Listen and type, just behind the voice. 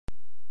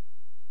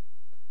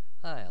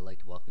Hi, I'd like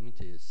to welcome you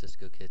to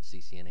Cisco Kit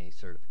CCNA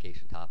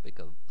certification topic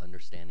of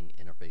understanding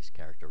interface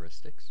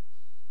characteristics.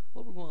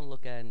 What we're going to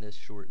look at in this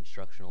short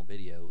instructional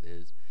video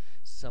is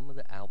some of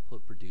the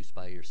output produced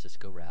by your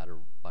Cisco router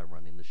by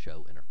running the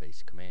show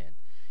interface command.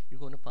 You're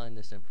going to find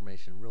this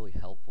information really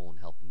helpful in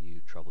helping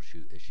you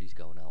troubleshoot issues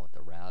going on with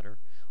the router,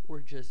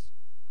 or just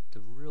to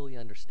really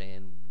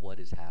understand what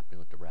is happening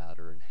with the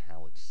router and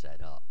how it's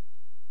set up.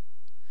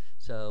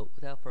 So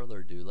without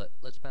further ado,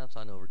 let's bounce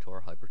on over to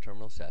our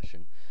hyperterminal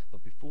session.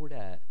 But before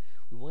that,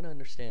 we want to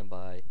understand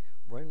by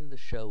running the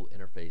show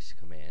interface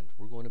command,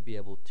 we're going to be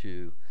able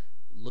to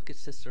look at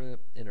system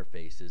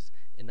interfaces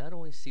and not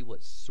only see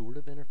what sort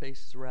of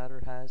interfaces the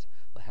router has,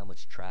 but how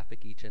much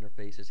traffic each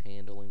interface is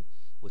handling,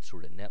 what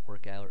sort of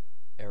network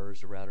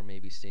errors the router may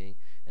be seeing,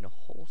 and a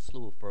whole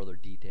slew of further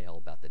detail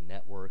about the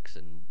networks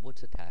and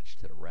what's attached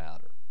to the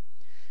router.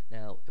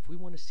 Now, if we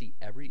want to see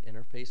every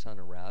interface on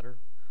a router,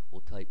 we'll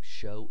type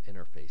show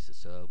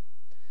interfaces. So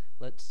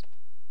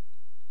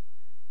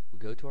we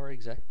go to our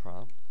exec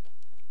prompt,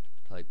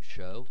 type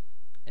show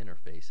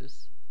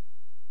interfaces,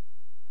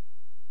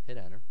 hit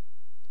enter,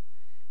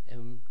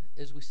 and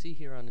as we see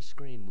here on the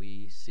screen,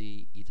 we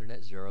see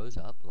Ethernet 0 is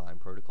up, line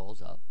protocol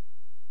is up.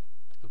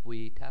 If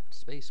we tap the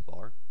space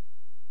bar,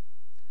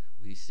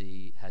 we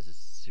see has a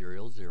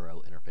serial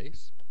 0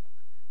 interface.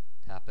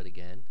 Tap it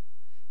again,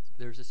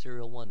 there's a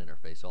serial 1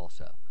 interface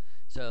also.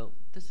 So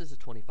this is a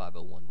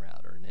 2501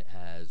 router, and it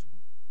has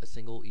a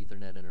single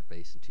Ethernet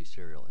interface and 2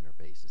 serial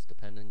interfaces.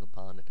 Depending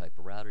upon the type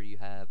of router you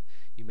have,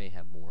 you may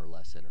have more or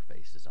less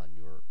interfaces on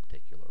your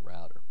particular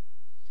router.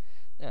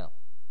 Now,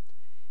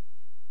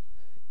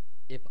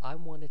 if I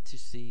wanted to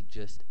see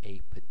just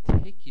a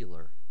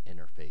particular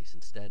interface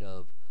instead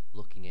of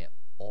looking at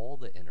all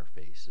the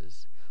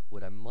interfaces,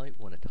 what I might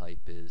want to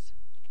type is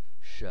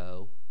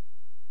show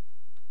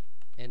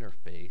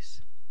interface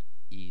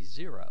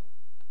E0.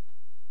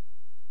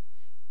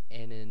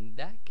 And in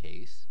that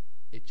case,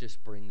 it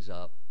just brings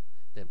up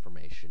the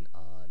information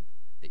on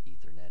the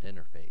Ethernet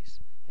interface.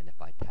 And if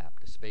I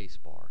tap the space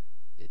bar,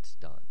 it's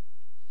done.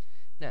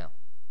 Now,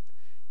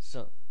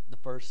 so the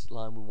first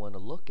line we want to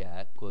look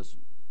at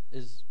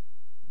is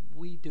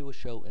we do a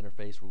show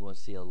interface. We're going to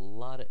see a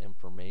lot of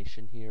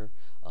information here.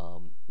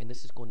 And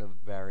this is going to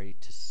vary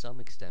to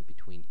some extent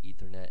between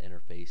Ethernet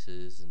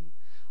interfaces and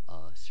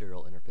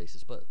serial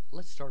interfaces. But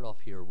let's start off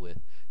here with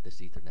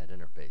this Ethernet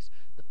interface.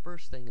 The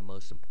first thing and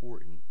most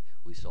important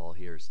we saw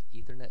here is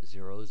Ethernet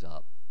 0 is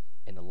up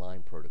and the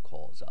line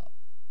protocol is up.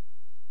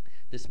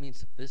 This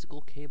means the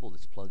physical cable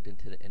that's plugged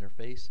into the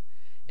interface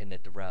and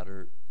that the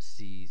router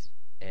sees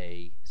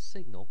a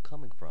signal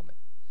coming from it.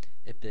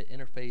 If the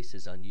interface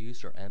is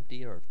unused or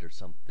empty, or if there's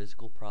some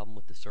physical problem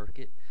with the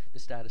circuit, the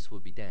status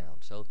would be down.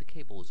 So if the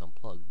cable is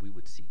unplugged, we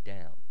would see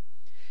down.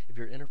 If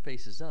your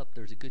interface is up,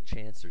 there's a good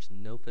chance there's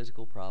no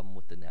physical problem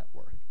with the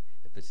network.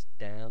 If it's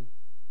down,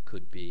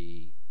 could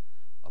be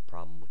a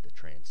problem with the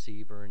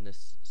transceiver in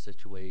this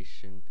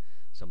situation,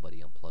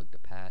 somebody unplugged a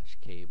patch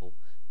cable,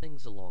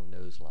 things along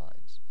those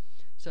lines.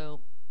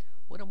 So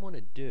what I'm going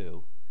to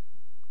do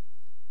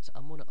is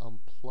I'm going to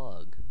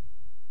unplug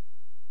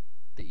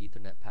the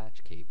Ethernet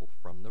patch cable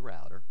from the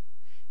router,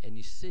 and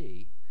you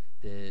see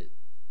that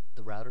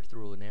the router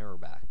threw an error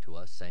back to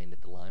us saying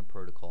that the line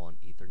protocol and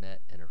Ethernet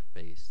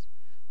interface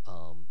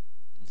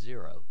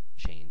 0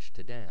 changed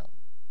to down.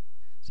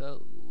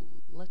 So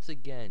let's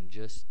again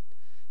just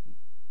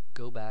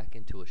go back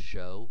into a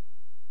show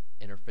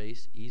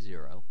interface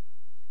E0,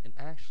 and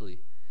actually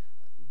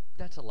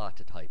that's a lot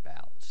to type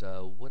out.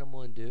 So what I'm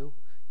going to do,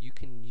 you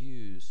can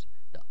use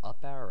the up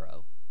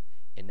arrow,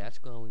 and that's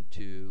going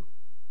to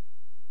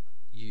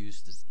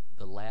use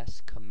the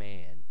last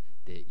command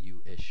that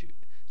you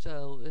issued.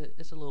 So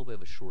it's a little bit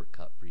of a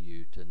shortcut for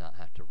you to not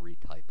have to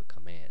retype a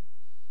command.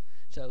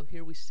 So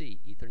here we see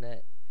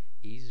Ethernet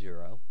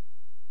E0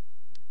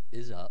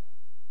 is up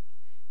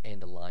and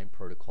the line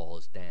protocol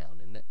is down,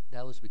 and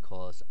that was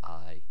because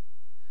I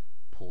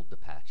pulled the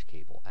patch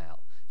cable out.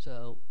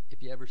 So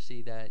if you ever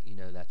see that, you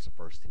know that's the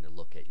first thing to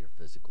look at, your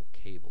physical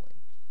cabling.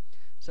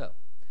 So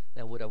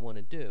now what I want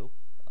to do,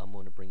 I'm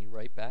going to bring you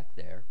right back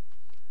there,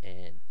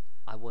 and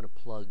I want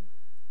to plug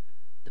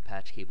the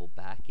patch cable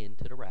back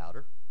into the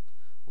router.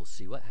 We'll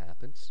see what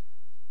happens.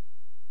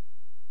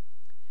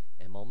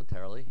 And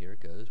momentarily, here it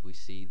goes, we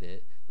see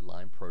that the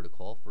line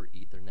protocol for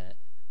Ethernet,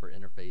 for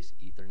interface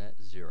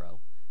Ethernet 0,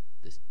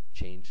 this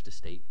changed the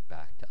state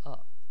back to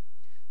up.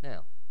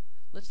 Now,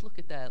 let's look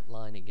at that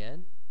line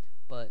again,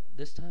 but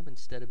this time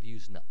instead of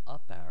using the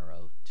up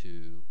arrow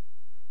to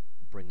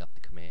bring up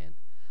the command,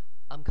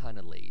 I'm kind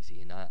of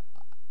lazy, and I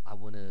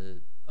want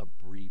to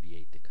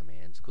abbreviate the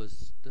commands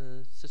because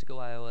the Cisco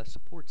iOS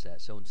supports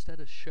that. So instead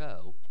of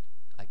show,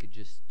 I could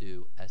just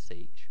do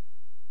sh,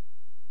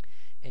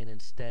 and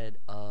instead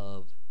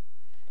of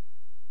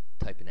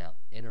typing out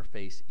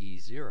interface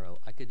E0,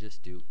 I could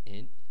just do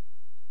int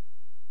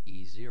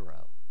E0,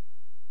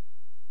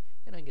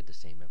 and I get the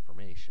same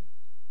information.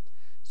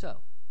 So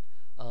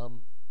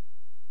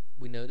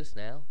we notice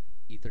now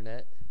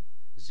Ethernet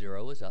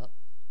 0 is up,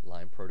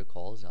 line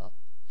protocol is up.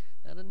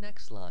 Now the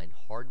next line,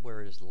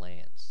 hardware is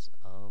LANs.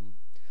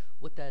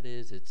 What that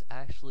is, it's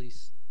actually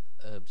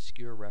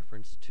obscure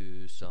reference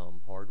to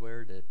some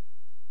hardware that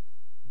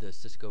the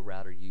Cisco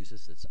router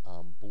uses that's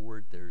on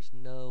board. There's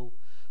no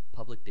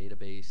public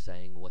database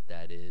saying what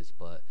that is,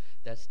 but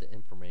that's the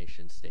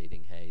information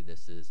stating, hey,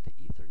 this is the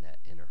Ethernet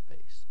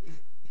interface.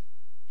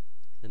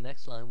 The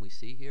next line we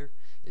see here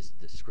is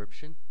the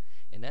description,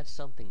 and that's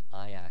something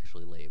I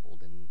actually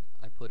labeled, and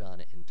I put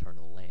on it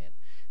internal LAN.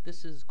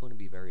 This is going to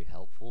be very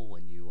helpful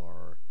when you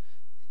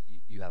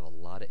have a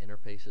lot of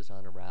interfaces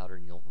on a router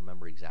and you don't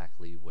remember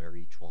exactly where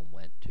each one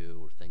went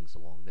to or things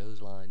along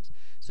those lines.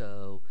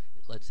 So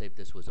let's say if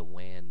this was a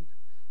WAN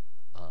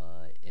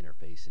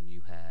interface and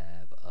you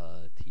have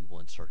a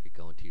T1 circuit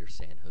going to your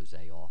San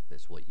Jose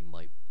office, what you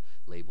might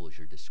label as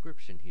your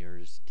description here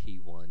is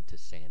T1 to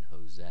San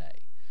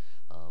Jose,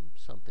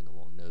 something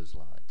along those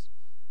lines.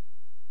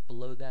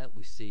 Below that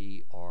we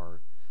see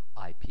our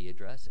IP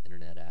address,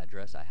 internet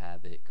address. I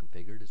have it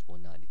configured as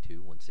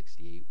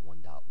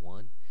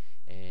 192.168.1.1,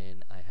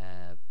 and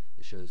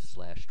it shows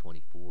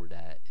 /24.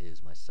 That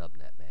is my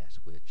subnet mask,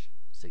 which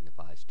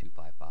signifies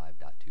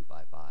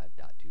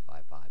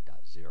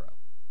 255.255.255.0.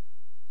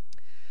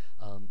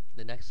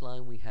 The next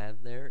line we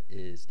have there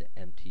is the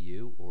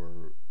MTU,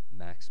 or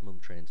maximum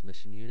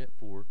transmission unit,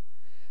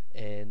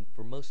 and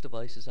for most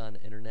devices on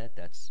the internet,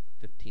 that's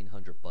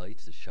 1500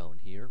 bytes is shown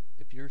here.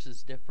 If yours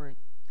is different,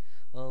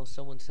 well,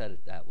 someone set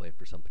it that way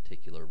for some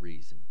particular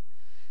reason.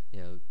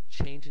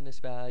 Changing this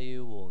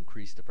value will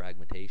increase the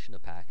fragmentation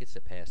of packets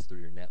that pass through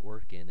your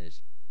network and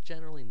is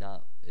generally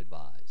not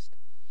advised.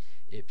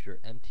 If your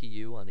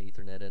MTU on the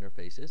Ethernet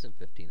interface isn't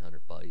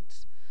 1500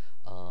 bytes,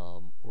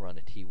 or on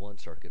a T1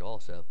 circuit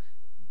also,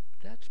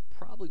 that's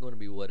probably going to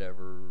be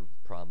whatever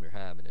problem you're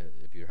having.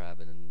 If you're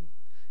having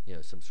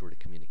some sort of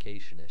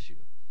communication issue.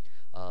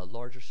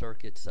 Larger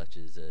circuits such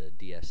as a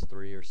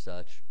DS3 or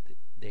such,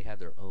 they have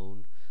their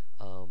own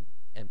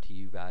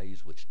MTU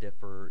values which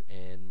differ,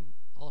 and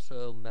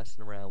also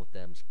messing around with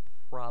them is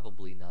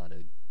probably not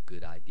a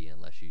good idea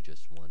unless you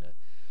just want to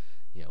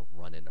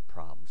run into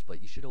problems.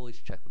 But you should always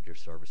check with your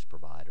service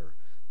provider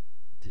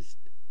to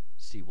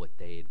see what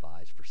they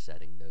advise for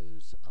setting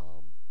those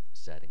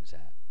settings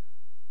at.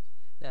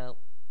 Now,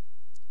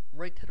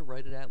 right to the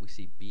right of that, we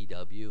see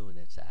BW, and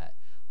it's at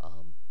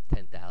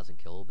 10,000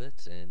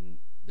 kilobits, and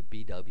the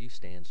BW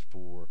stands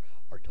for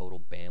our total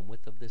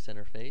bandwidth of this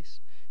interface.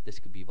 This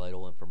could be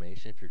vital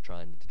information if you're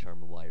trying to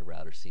determine why your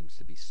router seems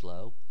to be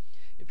slow.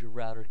 If your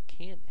router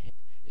can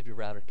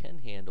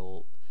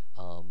handle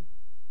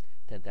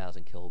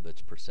 10,000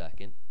 kilobits per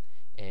second,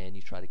 and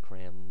you try to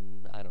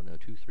cram,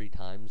 2-3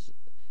 times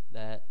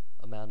that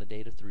amount of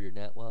data through your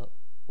network,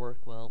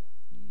 well,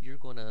 you're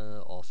going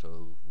to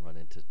also run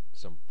into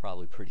some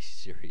probably pretty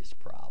serious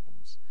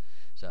problems.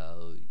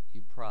 So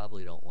you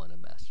probably don't want to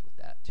mess with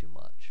that too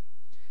much.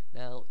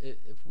 Now,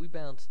 if we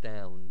bounce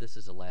down, this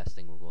is the last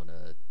thing we're going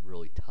to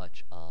really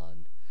touch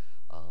on,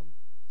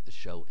 the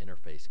show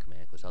interface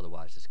command, because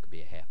otherwise this could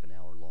be a half an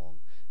hour long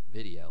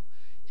video,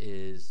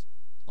 is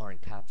our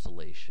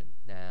encapsulation.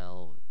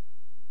 Now,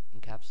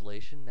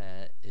 encapsulation,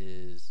 that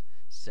is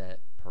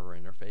set per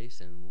interface,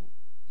 and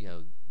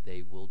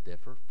they will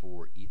differ.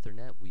 For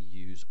Ethernet, we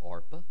use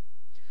ARPA,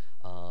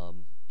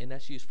 and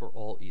that's used for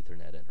all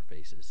Ethernet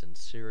interfaces. And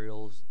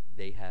serials,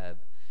 they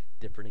have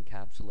different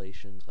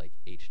encapsulations like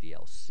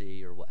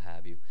HDLC or what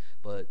have you.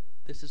 But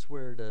this is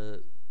where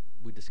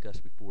we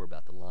discussed before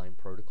about the line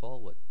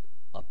protocol, what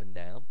up and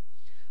down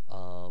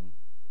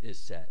is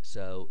set.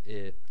 So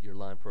if your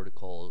line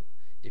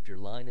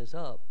is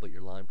up but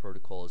your line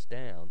protocol is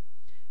down,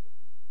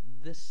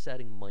 this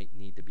setting might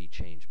need to be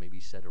changed. Maybe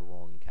set a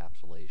wrong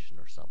encapsulation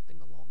or something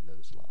along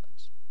those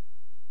lines.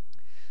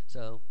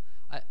 So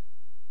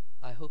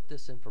I hope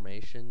this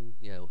information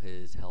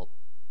has helped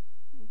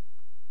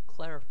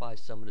clarify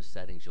some of the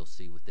settings you'll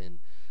see within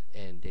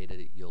and data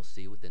that you'll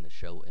see within the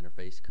show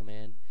interface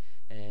command,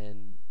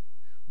 and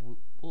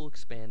we'll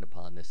expand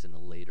upon this in a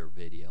later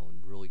video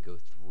and really go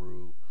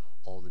through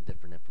all the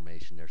different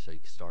information there, so you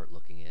can start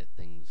looking at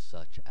things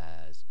such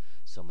as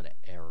some of the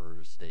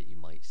errors that you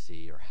might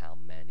see or how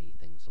many,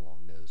 things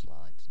along those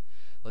lines.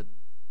 But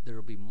there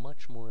will be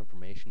much more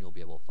information. You'll be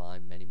able to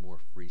find many more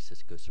free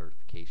Cisco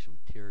certification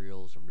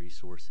materials and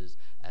resources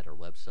at our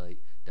website,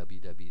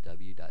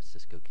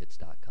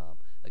 www.ciscokits.com.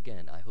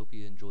 Again, I hope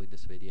you enjoyed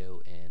this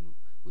video, and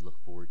we look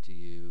forward to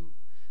you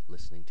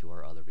listening to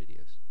our other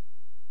videos.